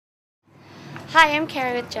Hi, I'm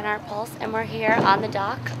Carrie with Gen Art Pulse, and we're here on the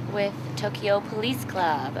dock with Tokyo Police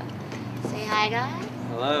Club. Say hi, guys.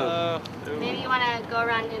 Hello. Hello. Maybe you want to go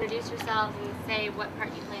around and introduce yourselves and say what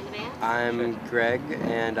part you play in the band? I'm Greg,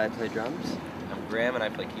 and I play drums. I'm Graham, and I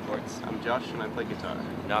play keyboards. I'm Josh, and I play guitar.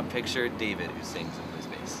 Not pictured David, who sings and plays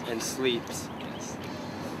bass. And sleeps. Yes.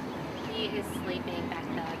 He is sleeping back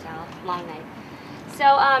at the hotel. Long night. So,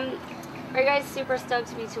 are you guys super stoked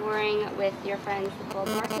to be touring with your friends, the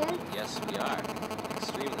Coldmore Kids? Yes, we are.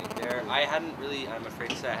 Extremely. I'm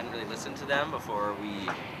afraid to say I hadn't really listened to them before we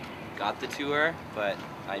got the tour, but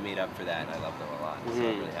I made up for that, and I love them a lot. So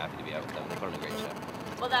I'm really happy to be out with them. They put on a great show.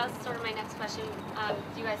 Well, that was sort of my next question. Have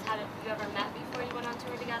you ever met before you went on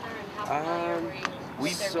tour together, and how familiar were you? We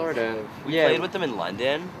with their sort music? of. We played with them in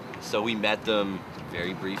London, so we met them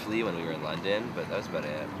very briefly when we were in London, but that was about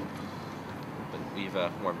it. But we've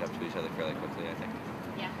warmed up to each other fairly quickly, I think.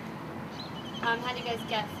 Yeah. How do you guys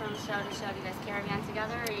get from show to show? Do you guys caravan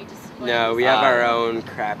together, or are you just split? No, we have our own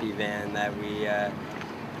crappy van that we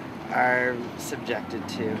are subjected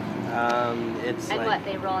to. It's And like, what,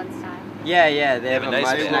 they roll in style? Yeah, they have a nice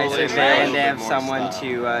much van. nicer They van. They have have more someone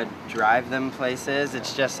style. to drive them places.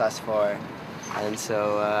 It's just us four. And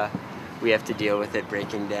so we have to deal with it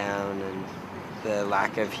breaking down and the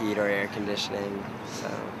lack of heat or air conditioning. So,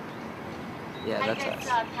 yeah, How do that's you us.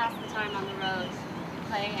 guys pass the time on the road?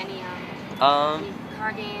 Play any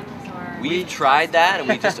car games or? We tried that, and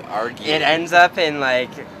we just argued. It ends up in like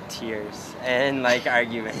tears and like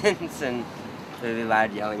arguments and really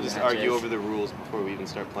loud yelling We just matches. argue over the rules before we even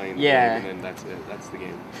start playing the Yeah. game, and then that's it. That's the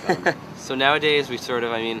game. Done. So nowadays we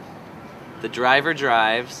the driver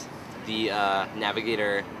drives, the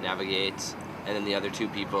navigator navigates, and then the other two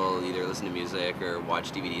people either listen to music or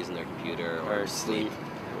watch DVDs on their computer or sleep.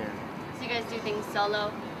 Yeah. So you guys do things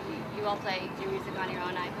solo? You all do music on your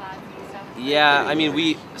own iPods and stuff? Yeah, I mean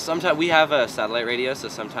we have a satellite radio, so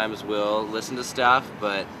sometimes we'll listen to stuff,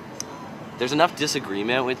 but there's enough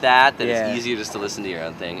disagreement with that Yeah. it's easier just to listen to your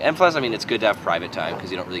own thing. And plus, I mean, it's good to have private time because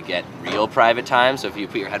you don't really get real private time. So if you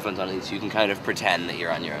put your headphones on, at least you can kind of pretend that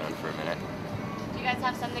you're on your own for a minute. Do you guys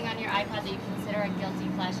have something on your iPod that you consider a guilty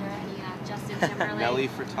pleasure? Any Justin Timberlake? Nelly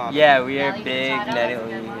Furtado. Yeah, we are Nelly big Furtado, Nelly that's a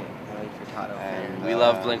good one. Furtado And, fans. We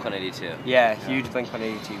love Blink-182. Yeah, huge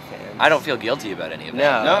Blink-182 fans. I don't feel guilty about any of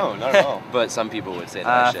that. No. No, not at all. But some people would say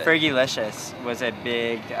that shit. Fergie-licious was a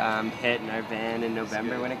big hit in our van in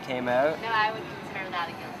November when it came out. No, I would consider that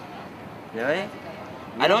a guilty vote. Really?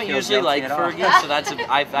 I don't feel usually guilty like at all. Fergie, so that's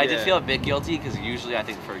I did Yeah. feel a bit guilty because usually I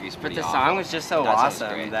think Fergie's But pretty the awful. song was just so That song was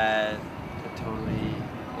awesome great. that it totally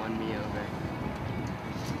won me over.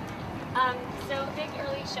 So a big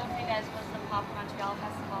early show for you guys was the Pop Montreal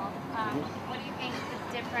Festival. What do you think is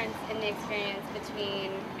the difference in the experience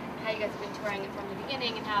between how you guys have been touring it from the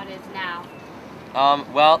beginning and how it is now?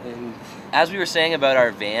 Well, And as we were saying about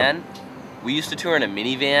our van, we used to tour in a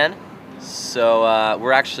minivan, so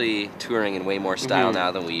we're actually touring in way more style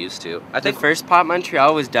now than we used to. I the think first Pop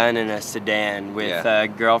Montreal was done in a sedan with Yeah.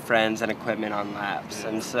 girlfriends and equipment on laps.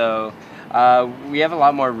 And so we have a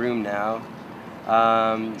lot more room now.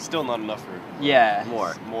 Still not enough for Yeah.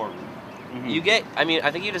 more. more.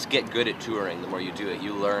 I think you just get good at touring the more you do it.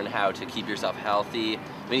 You learn how to keep yourself healthy.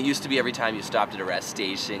 I mean, it used to be every time you stopped at a rest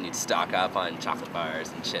station, you'd stock up on chocolate bars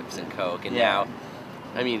and chips and Coke, and Yeah. now,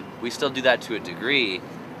 I mean, we still do that to a degree,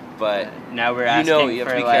 but Now we're you asking know you have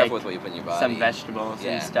for to be like careful with what you put in your body. some vegetables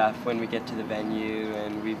Yeah. and stuff when we get to the venue,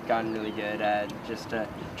 and we've gotten really good at just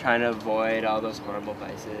trying to avoid all those horrible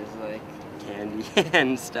vices like candy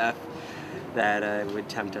and stuff that would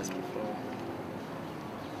tempt us before.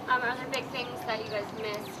 Are there big things that you guys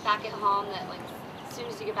miss back at home that, like, as soon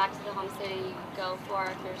as you get back to the home city, you go for?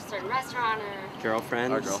 If there's a certain restaurant or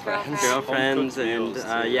Girlfriends, Our girlfriends. girlfriends, Home-cooked and meals,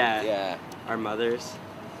 too. yeah, our mothers.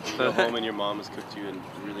 You go home and your mom has cooked you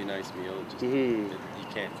a really nice meal. Just Mhm. you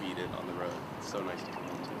can't beat it on the road. It's so nice to come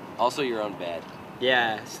home to. Also, your own bed.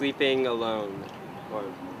 Yeah, sleeping alone, or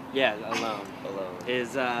alone, Alone.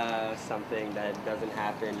 is something that doesn't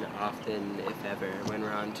happen often, if ever, when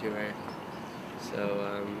we're on tour.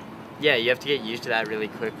 So yeah, you have to get used to that really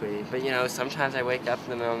quickly. But you know, sometimes I wake up in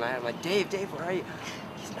the middle of the night, I'm like, Dave, where are you?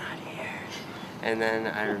 He's not here. And then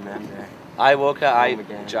I remember. I woke up, Home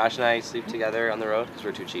again. Josh and I sleep together on the road because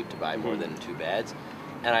we're too cheap to buy more than 2 beds.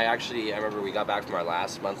 And I remember we got back from our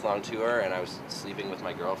last month-long tour, and I was sleeping with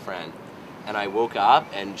my girlfriend. And I woke up,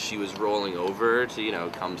 and she was rolling over to, you know,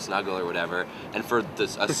 come snuggle or whatever. And for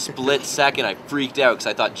a split second, I freaked out because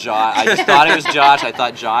I just thought it was Josh. I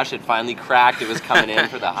thought Josh had finally cracked. It was coming in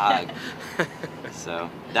for the hug. So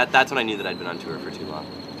that's when I knew that I'd been on tour for too long.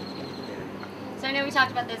 So I know we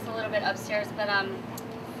talked about this a little bit upstairs, but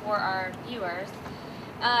for our viewers,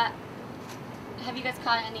 have you guys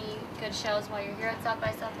caught any good shows while you're here at South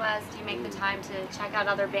by Southwest? Do you make the time to check out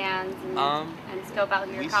other bands and scope out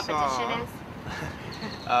who your competition is?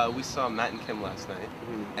 We saw Matt and Kim last night.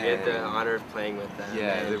 We had the honor of playing with them.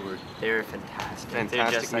 Yeah, they were fantastic.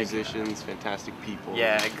 Fantastic musicians, fantastic people.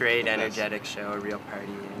 Yeah, a great energetic show, a real party,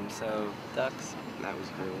 and so Ducks. That was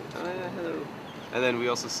great. Oh, yeah, hello. And then we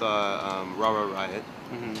also saw Riot,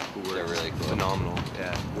 who were really cool. Phenomenal.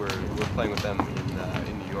 Yeah, we're playing with them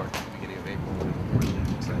in New York at the beginning of April, and we're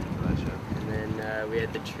really excited for that show. And then we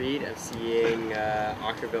had the treat of seeing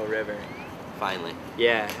Ockerville River. Finally.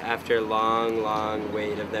 Yeah, after a long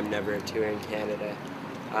wait of them never touring Canada,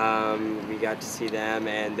 we got to see them,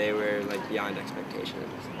 and they were like beyond expectations.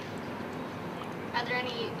 Are there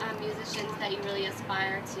any musicians that you really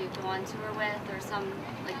aspire to go on tour with, or some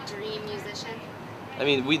like dream musician? I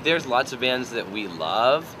mean, there's lots of bands that we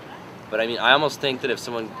love, but I mean, I almost think that if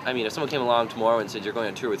someone came along tomorrow and said you're going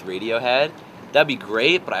on tour with Radiohead, that'd be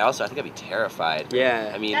great, but I think I'd be terrified.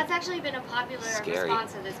 Yeah. I mean, that's actually been a popular scary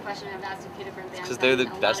response to this question. I've asked a few different bands. Because they're the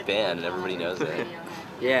best band and everybody knows it.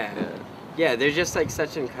 Yeah, they're just like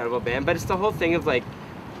such an incredible band, but it's the whole thing of like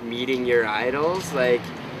meeting your idols, like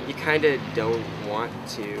you kind of don't want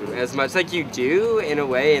to as much, like you do in a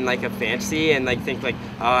way in like a fantasy, and like think like,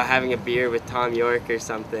 oh, having a beer with Tom York or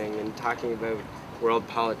something and talking about world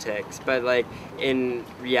politics, but like in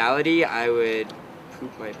reality I would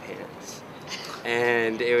poop my pants.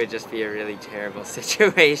 And it would just be a really terrible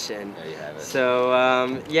situation. There you have it.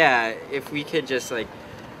 So yeah, if we could just like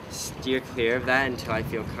steer clear of that until I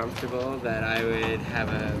feel comfortable that I would have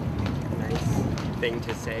a nice thing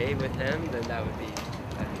to say with him, then that'd be good.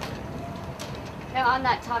 Now, on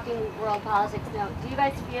that talking world politics note, do you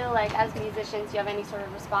guys feel like as musicians you have any sort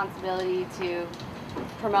of responsibility to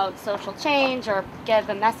promote social change or give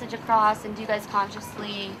a message across, and do you guys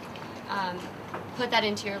consciously put that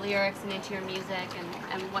into your lyrics and into your music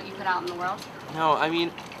and what you put out in the world? No, I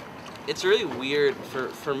mean, it's really weird.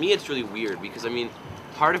 For me, it's really weird because, I mean,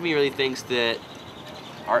 part of me really thinks that,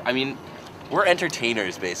 we're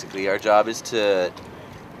entertainers, basically. Our job is to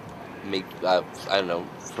make,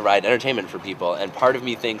 provide entertainment for people. And part of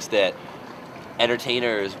me thinks that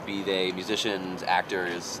entertainers, be they musicians,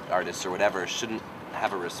 actors, artists, or whatever, shouldn't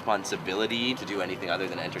have a responsibility to do anything other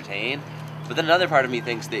than entertain. But then another part of me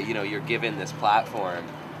thinks that, you're given this platform.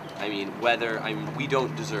 We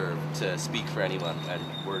don't deserve to speak for anyone, and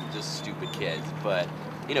we're just stupid kids. But,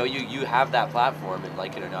 you have that platform, and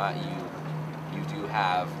like it or not, you do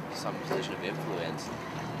have some position of influence.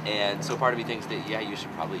 And so part of me thinks that, yeah, you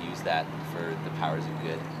should probably use that for the powers of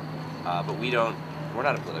good. But we're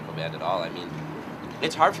not a political band at all. I mean,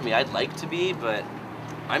 it's hard for me. I'd like to be, but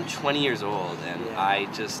I'm 20 years old, and I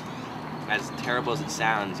just, as terrible as it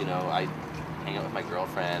sounds, I hang out with my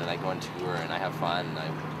girlfriend, and I go on tour, and I have fun,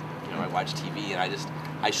 and I watch TV, and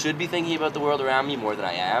I should be thinking about the world around me more than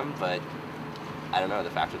I am, but I don't know.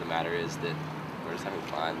 The fact of the matter is that we're just having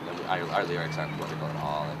fun. And our lyrics aren't political at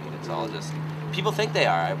all. I mean, it's all just, people think they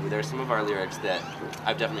are. There's some of our lyrics that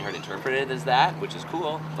I've definitely heard interpreted as that, which is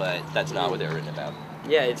cool, but that's not what they're written about.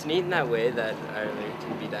 Yeah, it's neat in that way that our lyrics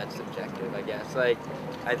can be that subjective, I guess. Like,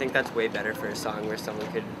 I think that's way better for a song where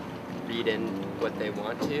someone could read in what they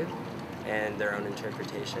want to and their own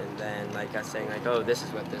interpretation than like us saying like, oh, this is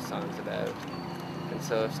what this song's about. And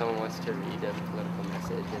so if someone wants to read a political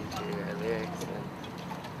message into our lyrics, then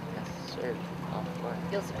yes, sure, all for it.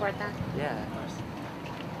 You'll support that? Yeah, of course.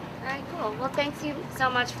 All right, cool. Well, thanks you so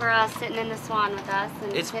much for sitting in the Swan with us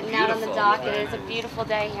and It's sitting out on the beautiful. dock. It is a beautiful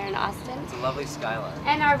day here in Austin. It's a lovely skyline.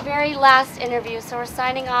 And our very last interview, so we're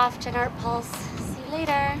signing off. Janart Pulse. See you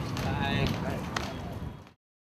later.